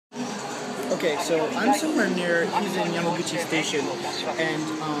Okay, so I'm somewhere near, he's in Yamaguchi Station, and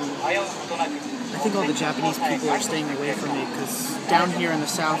I think all the Japanese people are staying away from me, because down here in the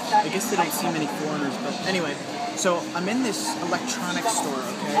south, I guess they don't see many foreigners, but anyway, so I'm in this electronics store,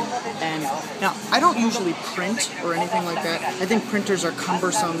 okay, and now, I don't usually print or anything like that. I think printers are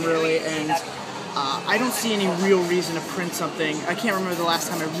cumbersome, really, and I don't see any real reason to print something. I can't remember the last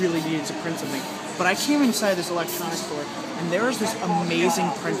time I really needed to print something, but I came inside this electronics store, and there is this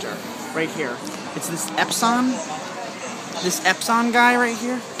amazing printer right here. It's this Epson guy right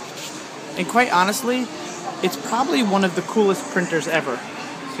here. And quite honestly, it's probably one of the coolest printers ever.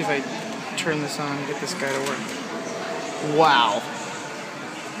 Let's see if I turn this on and get this guy to work. Wow.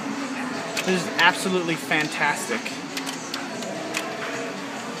 This is absolutely fantastic.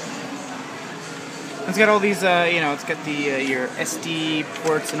 It's got all these, it's got the your SD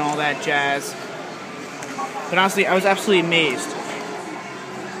ports and all that jazz. But honestly, I was absolutely amazed.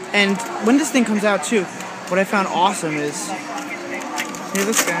 And when this thing comes out too, what I found awesome is, here's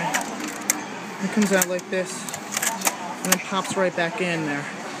this guy. It comes out like this, and then pops right back in there.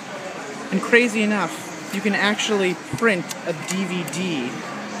 And crazy enough, you can actually print a DVD,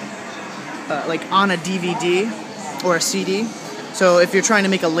 like on a DVD or a CD. So if you're trying to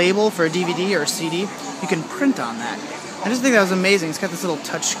make a label for a DVD or a CD, you can print on that. I just think that was amazing. It's got this little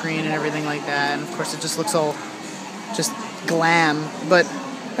touch screen and everything like that, and of course it just looks all just glam, but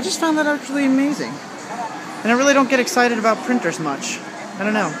I just found that actually amazing. And I really don't get excited about printers much. I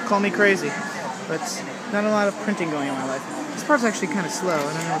don't know, call me crazy, but not a lot of printing going on in my life. This part's actually kind of slow. I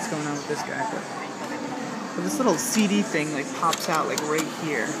don't know what's going on with this guy, but this little CD thing like pops out like right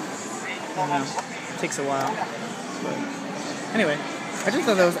here. I don't know, it takes a while. But anyway, I just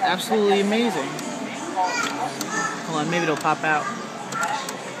thought that was absolutely amazing. Hold on, maybe it'll pop out.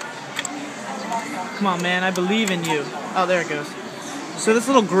 Come on, man, I believe in you. Oh, there it goes. So this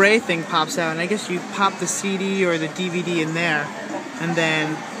little gray thing pops out, and I guess you pop the CD or the DVD in there, and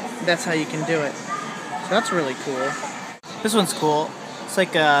then that's how you can do it. So that's really cool. This one's cool. It's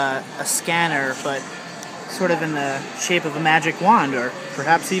like a scanner, but sort of in the shape of a magic wand, or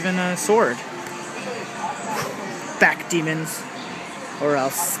perhaps even a sword. Back, demons, or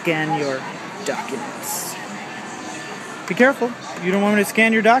I'll scan your documents. Be careful. You don't want me to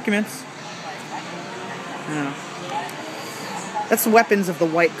scan your documents. I don't know. That's the weapons of the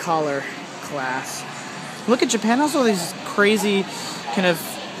white-collar class. Look at Japan, has all these crazy kind of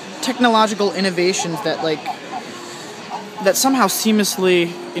technological innovations that somehow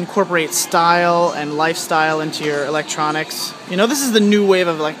seamlessly incorporate style and lifestyle into your electronics. You know, this is the new wave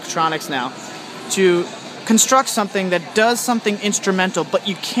of electronics now. To construct something that does something instrumental, but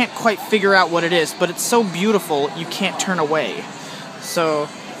you can't quite figure out what it is, but it's so beautiful you can't turn away. So,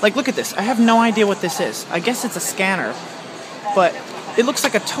 like, look at this. I have no idea what this is. I guess it's a scanner, but it looks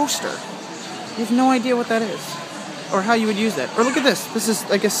like a toaster. You have no idea what that is, or how you would use that. Or look at this. This is,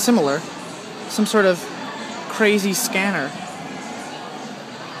 I guess, similar. Some sort of crazy scanner.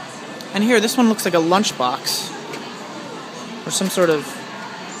 And here, this one looks like a lunchbox, or some sort of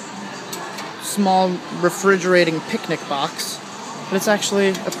small refrigerating picnic box, but it's actually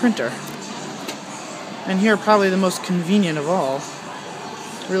a printer. And here, probably the most convenient of all.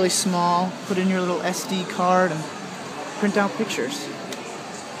 Really small, put in your little SD card and print out pictures.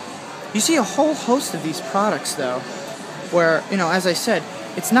 You see a whole host of these products, though, where, as I said,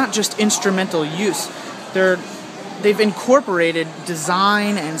 it's not just instrumental use. They've incorporated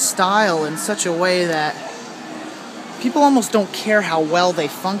design and style in such a way that people almost don't care how well they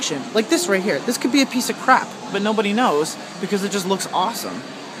function. Like this right here. This could be a piece of crap, but nobody knows because it just looks awesome,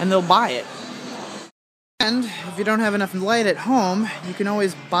 and they'll buy it. And if you don't have enough light at home, you can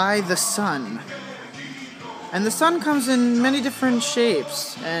always buy the sun. And the sun comes in many different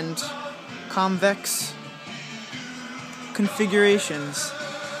shapes and convex configurations.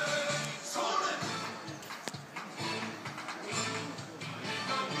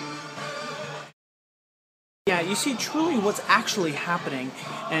 Yeah, you see truly what's actually happening,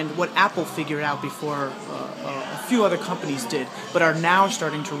 and what Apple figured out before a few other companies did, but are now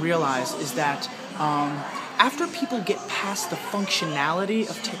starting to realize, is that after people get past the functionality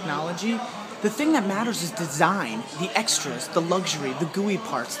of technology, the thing that matters is design, the extras, the luxury, the gooey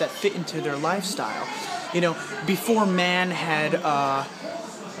parts that fit into their lifestyle. Before man had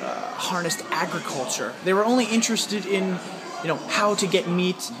harnessed agriculture, they were only interested in how to get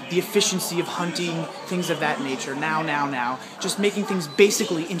meat, the efficiency of hunting, things of that nature. Now, just making things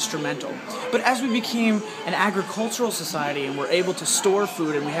basically instrumental. But as we became an agricultural society and were able to store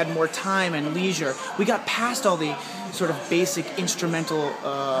food and we had more time and leisure, we got past all the sort of basic instrumental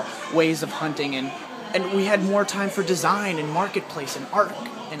ways of hunting, and we had more time for design and marketplace and art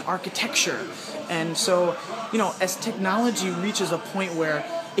and architecture. And so, you know, as technology reaches a point where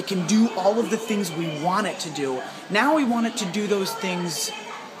it can do all of the things we want it to do, now we want it to do those things,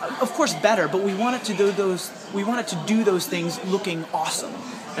 of course better, but we want it to do those things looking awesome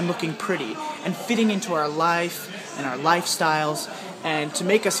and looking pretty and fitting into our life and our lifestyles and to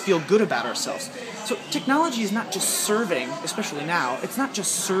make us feel good about ourselves. So technology is not just serving, especially now, it's not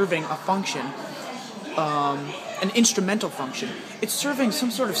just serving a function, an instrumental function. It's serving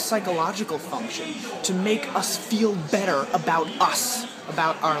some sort of psychological function to make us feel better about us,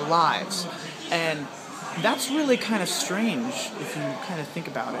 about our lives. And that's really kind of strange if you kind of think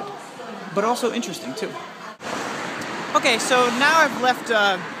about it, but also interesting too. Okay, so now I've left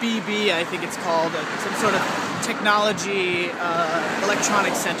BB, I think it's called, some sort of technology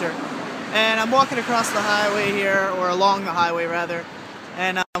electronics center. And I'm walking across the highway here, or along the highway rather,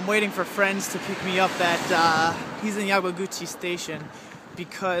 and I'm waiting for friends to pick me up at Hizen Yamaguchi Station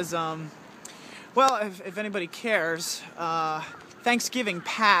because, well, if anybody cares, Thanksgiving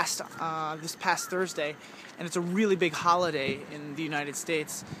passed this past Thursday, and it's a really big holiday in the United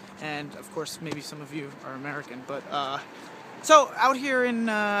States, and of course maybe some of you are American, but so out here in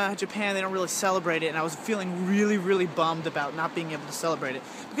Japan they don't really celebrate it, and I was feeling really bummed about not being able to celebrate it,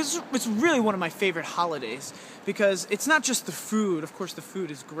 because it's really one of my favorite holidays, because it's not just the food. Of course the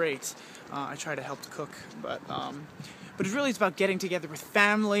food is great, I try to help to cook, but it's really about getting together with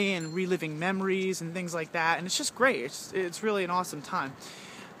family and reliving memories and things like that, and it's just great. It's really an awesome time.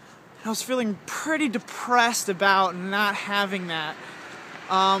 I was feeling pretty depressed about not having that,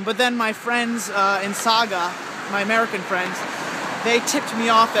 but then my friends in Saga, my American friends, they tipped me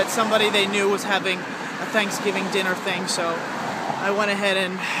off that somebody they knew was having a Thanksgiving dinner thing, so I went ahead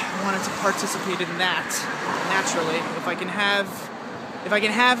and wanted to participate in that. Naturally, if I can have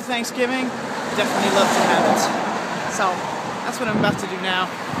Thanksgiving, definitely love to have it. So that's what I'm about to do now,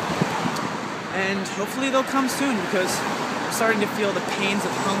 and hopefully they'll come soon, because I'm starting to feel the pains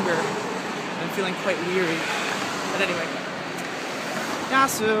of hunger and I'm feeling quite weary. But anyway, yeah,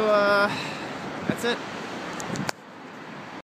 so that's it.